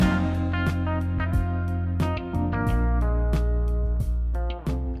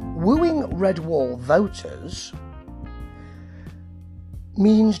wooing Red Wall voters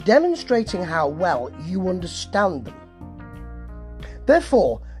means demonstrating how well you understand them.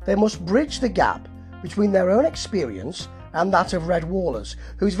 Therefore, they must bridge the gap between their own experience and that of Red Wallers,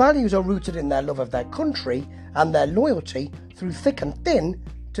 whose values are rooted in their love of their country and their loyalty through thick and thin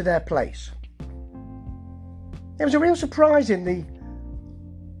to their place. It was a real surprise in the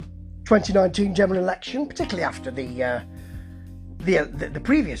 2019 general election, particularly after the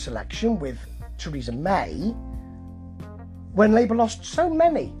previous election with Theresa May, when Labour lost so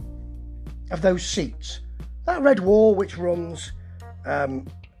many of those seats. That Red Wall, which runs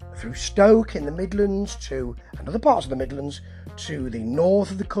through Stoke in the Midlands to and other parts of the Midlands to the north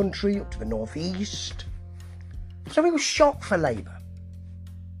of the country, up to the northeast. So it was shock for Labour.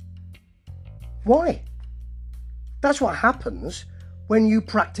 Why? That's what happens when you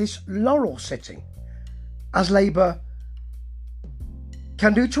practice laurel sitting, as Labour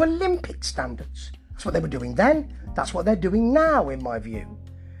can do to Olympic standards. That's what they were doing then. That's what they're doing now, in my view.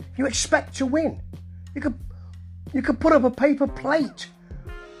 You expect to win. You could put up a paper plate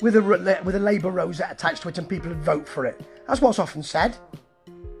with a Labour rosette attached to it and people would vote for it. That's what's often said.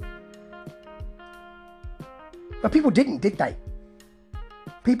 But people didn't, did they?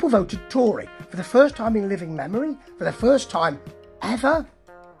 People voted Tory for the first time in living memory, for the first time ever.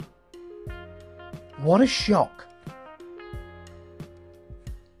 What a shock.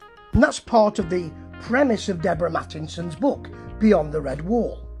 And that's part of the premise of Deborah Mattinson's book, Beyond the Red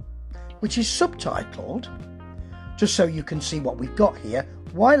Wall, which is subtitled, just so you can see what we've got here,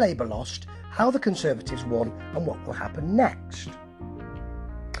 why Labour lost, how the Conservatives won, and what will happen next.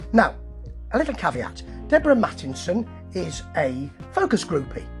 Now, a little caveat. Deborah Mattinson is a focus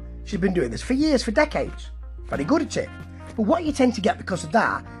groupie. She's been doing this for years, for decades. Very good at it. But what you tend to get because of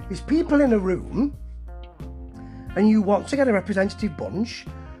that is people in a room and you want to get a representative bunch.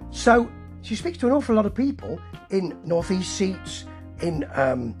 So she speaks to an awful lot of people in northeast seats, in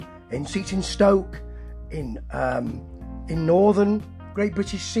seats in Stoke, in northern Great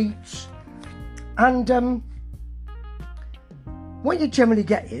British seats. And what you generally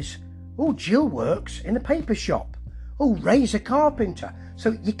get is, oh, Jill works in a paper shop. Oh, Ray's a carpenter.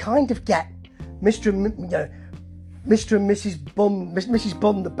 So you kind of get Mr. and Mrs.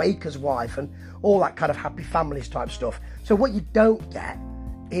 Bum, the baker's wife, and all that kind of happy families type stuff. So what you don't get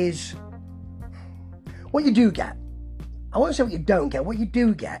is, what you do get, I won't say what you don't get, what you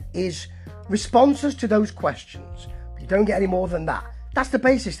do get is responses to those questions. But you don't get any more than that. That's the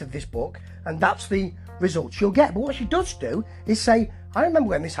basis of this book, and that's the results you'll get. But what she does do is say, I remember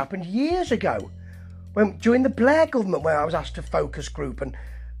when this happened years ago, during the Blair government, where I was asked to focus group and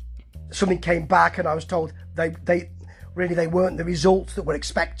something came back and I was told they weren't the results that were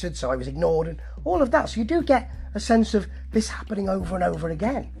expected, so I was ignored and all of that. So you do get a sense of this happening over and over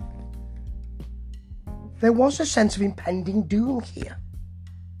again. There was a sense of impending doom here.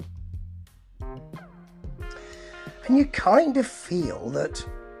 And you kind of feel that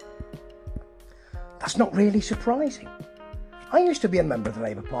that's not really surprising. I used to be a member of the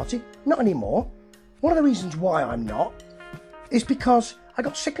Labour Party, not anymore. One of the reasons why I'm not is because I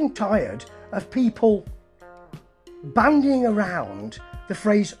got sick and tired of people bandying around the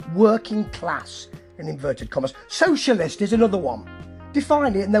phrase working class in inverted commas. Socialist is another one.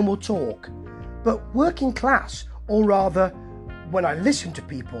 Define it and then we'll talk. But working class, or rather, when I listen to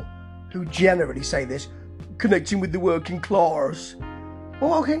people who generally say this, connecting with the working class.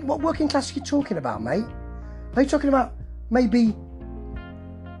 Well, what working class are you talking about, mate? Are you talking about maybe,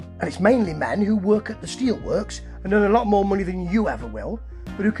 and it's mainly men who work at the steelworks and earn a lot more money than you ever will,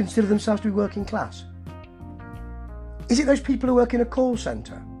 but who consider themselves to be working class? Is it those people who work in a call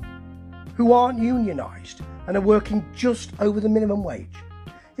centre, who aren't unionised and are working just over the minimum wage?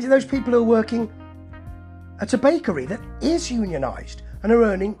 Is it those people who are working at a bakery that is unionised and are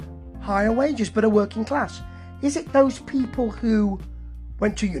earning higher wages but are working class? Is it those people who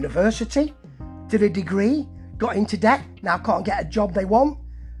went to university, did a degree, got into debt, now can't get a job they want,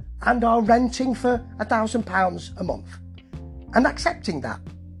 and are renting for £1,000 a month and accepting that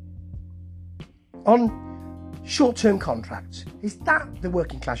on short-term contracts? Is that the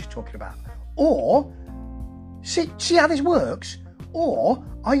working class you're talking about? Or, see how this works? Or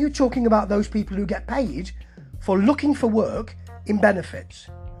are you talking about those people who get paid for looking for work in benefits?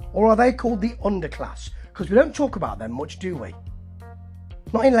 Or are they called the underclass? Because we don't talk about them much, do we?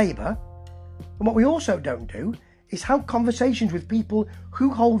 Not in Labour. And what we also don't do is have conversations with people who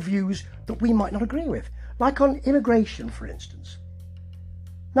hold views that we might not agree with. Like on immigration, for instance.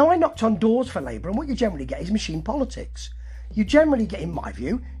 Now, I knocked on doors for Labour, and what you generally get is machine politics. You generally get, in my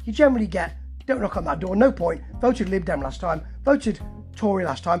view, don't knock on that door, no point, voted Lib Dem last time, voted Tory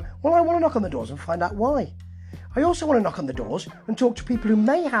last time? Well, I want to knock on the doors and find out why. I also want to knock on the doors and talk to people who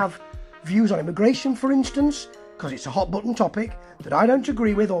may have views on immigration, for instance, because it's a hot button topic that I don't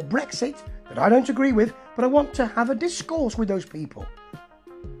agree with, or Brexit that I don't agree with, but I want to have a discourse with those people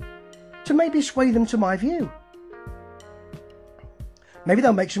to maybe sway them to my view. Maybe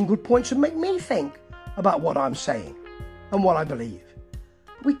they'll make some good points and make me think about what I'm saying and what I believe.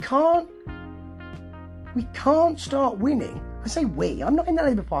 We can't start winning. I say we, I'm not in the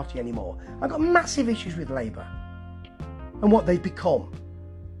Labour Party anymore. I've got massive issues with Labour and what they've become.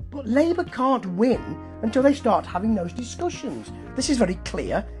 But Labour can't win until they start having those discussions. This is very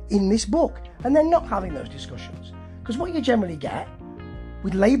clear in this book, and they're not having those discussions. Because what you generally get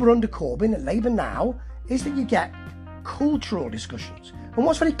with Labour under Corbyn and Labour now is that you get cultural discussions. And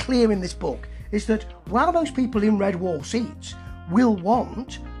what's very clear in this book is that while those people in red wall seats will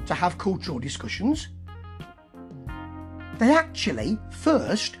want to have cultural discussions, they actually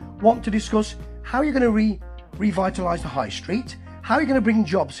first want to discuss how you're going to revitalise the high street, how you're going to bring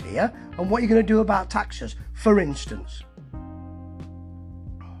jobs here, and what you're going to do about taxes, for instance.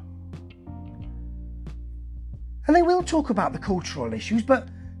 And they will talk about the cultural issues, but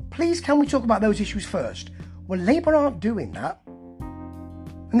please, can we talk about those issues first? Well, Labour aren't doing that.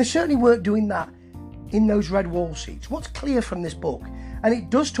 And they certainly weren't doing that in those red wall seats. What's clear from this book, and it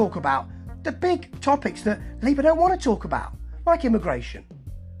does talk about the big topics that Labour don't want to talk about, like immigration,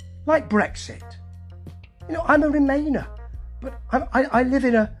 like Brexit. You know, I'm a Remainer, but I live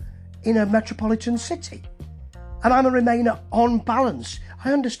in a metropolitan city, and I'm a Remainer on balance.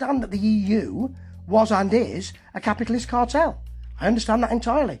 I understand that the EU was and is a capitalist cartel. I understand that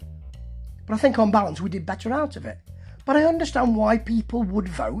entirely. But I think on balance we did better out of it. But I understand why people would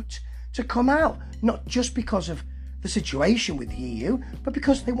vote to come out, not just because of the situation with the EU, but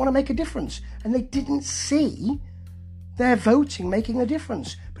because they want to make a difference. And they didn't see their voting making a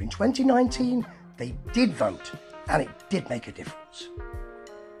difference. But in 2019, they did vote, and it did make a difference.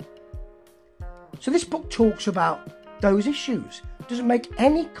 So this book talks about those issues. It doesn't make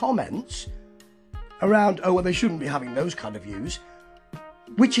any comments around, oh, well, they shouldn't be having those kind of views,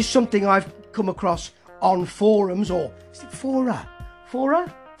 which is something I've come across on forums, or is it Fora?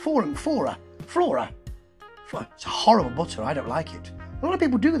 Fora? Forum? Fora? Flora? It's a horrible butter, I don't like it. A lot of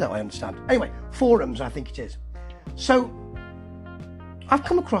people do though, I understand. Anyway, forums, I think it is. So, I've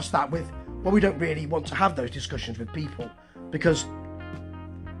come across that with, well, we don't really want to have those discussions with people because,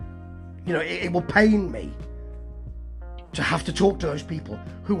 you know, it will pain me to have to talk to those people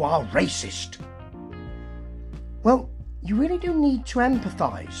who are racist. Well, you really do need to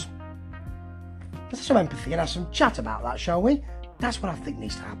empathise. Let's have some empathy and have some chat about that, shall we? That's what I think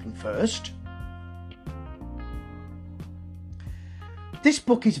needs to happen first. This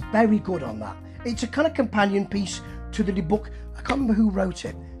book is very good on that. It's a kind of companion piece to the book, I can't remember who wrote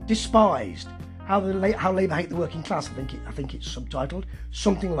it, Despised, How Labour Hate the Working Class, I think it's subtitled,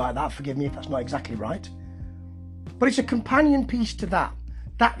 something like that, forgive me if that's not exactly right. But it's a companion piece to that.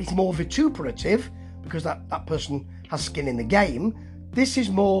 That is more vituperative, because that person has skin in the game. This is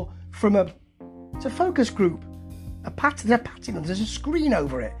more from it's a focus group. They're patting them, there's a screen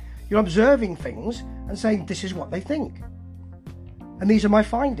over it. You're observing things and saying, this is what they think. And these are my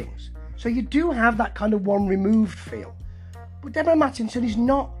findings. So you do have that kind of one removed feel. But Deborah Mattinson is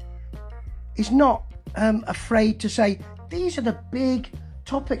not afraid to say, these are the big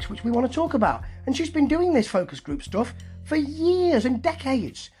topics which we want to talk about. And she's been doing this focus group stuff for years and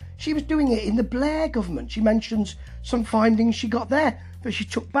decades. She was doing it in the Blair government. She mentions some findings she got there that she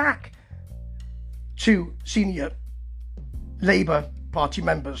took back to senior Labour Party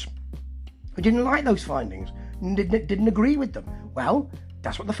members who didn't like those findings and didn't agree with them. Well,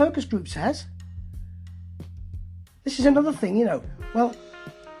 that's what the focus group says. This is another thing, you know. Well,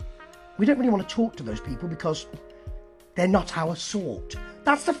 we don't really want to talk to those people because they're not our sort.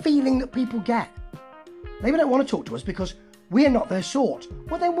 That's the feeling that people get. Labour don't want to talk to us because we're not their sort.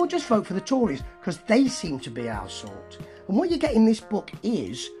 Well, then we'll just vote for the Tories because they seem to be our sort. And what you get in this book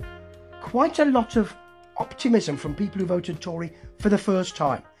is quite a lot of optimism from people who voted Tory for the first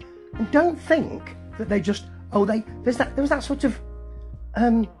time. And don't think that they just, there was that sort of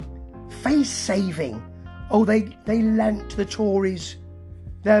face saving. Oh, they lent the Tories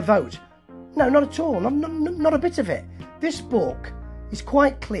their vote. No, not at all. Not a bit of it. This book is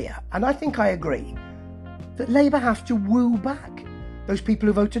quite clear, and I think I agree, that Labour have to woo back those people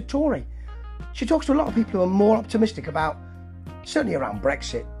who voted Tory. She talks to a lot of people who are more optimistic about, certainly around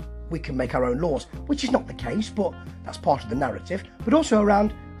Brexit, we can make our own laws, which is not the case, but that's part of the narrative. But also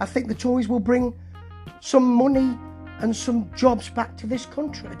around, I think the Tories will bring some money and some jobs back to this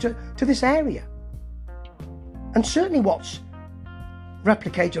country, to this area. And certainly what's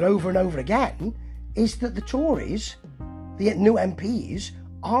replicated over and over again is that the Tories, the new MPs,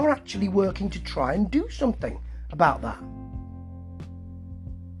 are actually working to try and do something about that.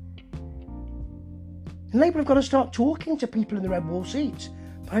 And Labour have got to start talking to people in the red wall seats.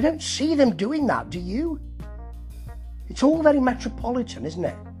 But I don't see them doing that, do you? It's all very metropolitan, isn't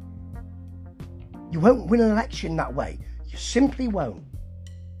it? You won't win an election that way. You simply won't.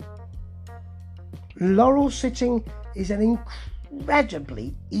 Laurel sitting is an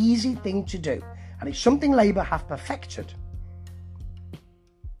incredibly easy thing to do, and it's something Labour have perfected.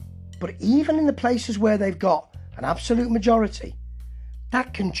 But even in the places where they've got an absolute majority,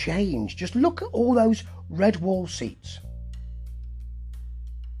 that can change. Just look at all those red wall seats.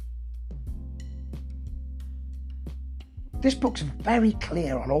 This book's very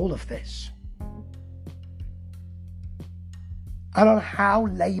clear on all of this. And on how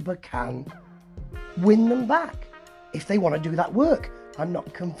Labour can win them back if they want to do that work. I'm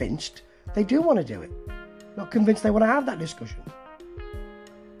not convinced they do want to do it. Not convinced they want to have that discussion.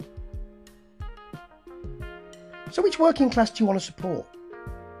 So which working class do you want to support?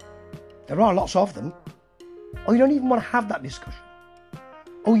 There are lots of them. Or you don't even want to have that discussion.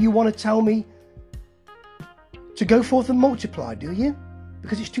 Or you want to tell me to go forth and multiply, do you?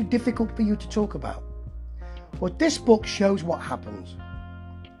 Because it's too difficult for you to talk about. Well, this book shows what happens.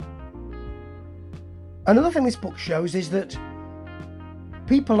 Another thing this book shows is that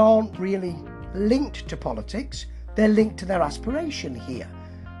people aren't really linked to politics. They're linked to their aspiration here.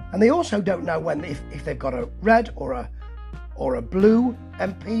 And they also don't know when, if they've got a red or a blue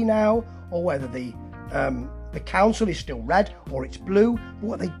MP now, or whether the council is still red or it's blue. But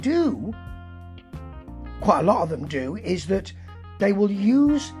what they do, quite a lot of them do, is that they will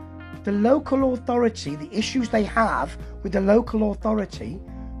use the local authority, the issues they have with the local authority,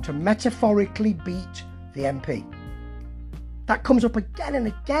 to metaphorically beat the MP. That comes up again and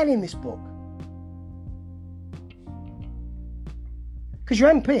again in this book. Because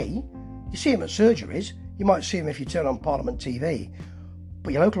your MP, you see him at surgeries, you might see him if you turn on Parliament TV,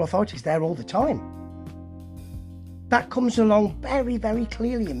 but your local authority is there all the time. That comes along very, very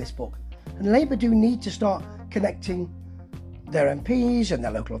clearly in this book. And Labour do need to start connecting their MPs and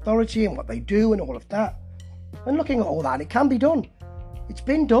their local authority and what they do and all of that. And looking at all that, and it can be done. It's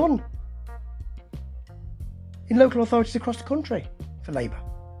been done in local authorities across the country for Labour.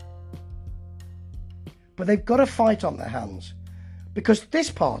 But they've got a fight on their hands, because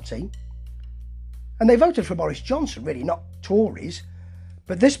this party, and they voted for Boris Johnson, really, not Tories,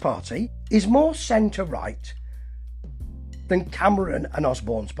 but this party is more centre-right than Cameron and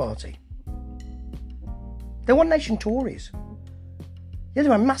Osborne's party. They're One Nation Tories. Yeah,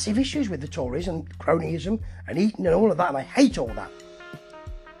 there are massive issues with the Tories and cronyism and Eton and all of that, and I hate all that.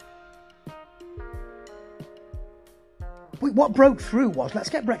 But what broke through was, let's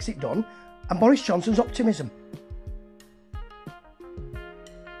get Brexit done, and Boris Johnson's optimism.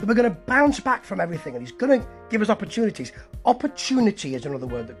 That we're going to bounce back from everything, and he's going to give us opportunities. Opportunity is another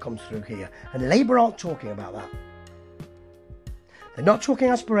word that comes through here, and Labour aren't talking about that. They're not talking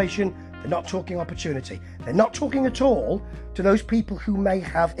aspiration, they're not talking opportunity. They're not talking at all to those people who may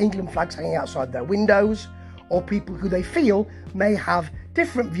have England flags hanging outside their windows, or people who they feel may have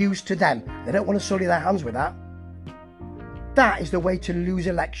different views to them. They don't want to sully their hands with that. That is the way to lose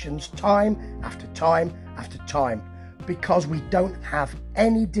elections time after time after time, because we don't have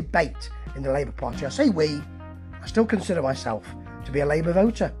any debate in the Labour Party. I say we, I still consider myself to be a Labour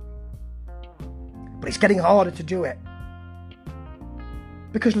voter. But it's getting harder to do it,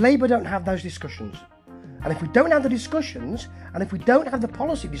 because Labour don't have those discussions. And if we don't have the discussions, and if we don't have the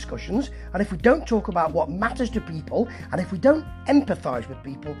policy discussions, and if we don't talk about what matters to people, and if we don't empathise with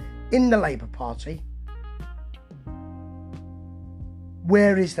people in the Labour Party,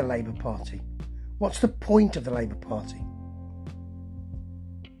 where is the Labour Party? What's the point of the Labour Party?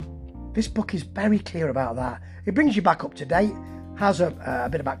 This book is very clear about that. It brings you back up to date, has a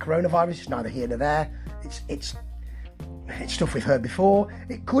bit about coronavirus. It's neither here nor there. It's stuff we've heard before.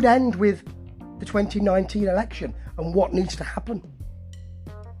 It could end with the 2019 election and what needs to happen.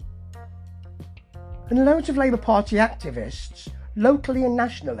 And loads of Labour Party activists, locally and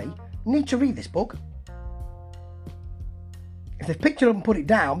nationally, need to read this book. If they've picked it up and put it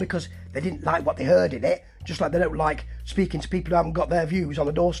down because they didn't like what they heard in it, just like they don't like speaking to people who haven't got their views on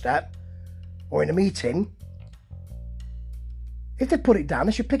the doorstep or in a meeting, if they put it down,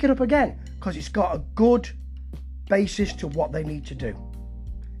 they should pick it up again, because it's got a good basis to what they need to do.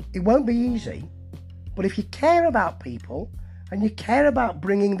 It won't be easy, but if you care about people and you care about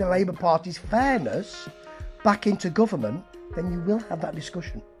bringing the Labour Party's fairness back into government, then you will have that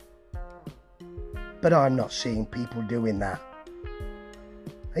discussion. But I'm not seeing people doing that.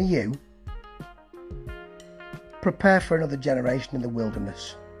 And you, prepare for another generation in the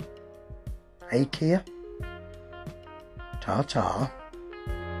wilderness. Hey, Kia. Ta-ta.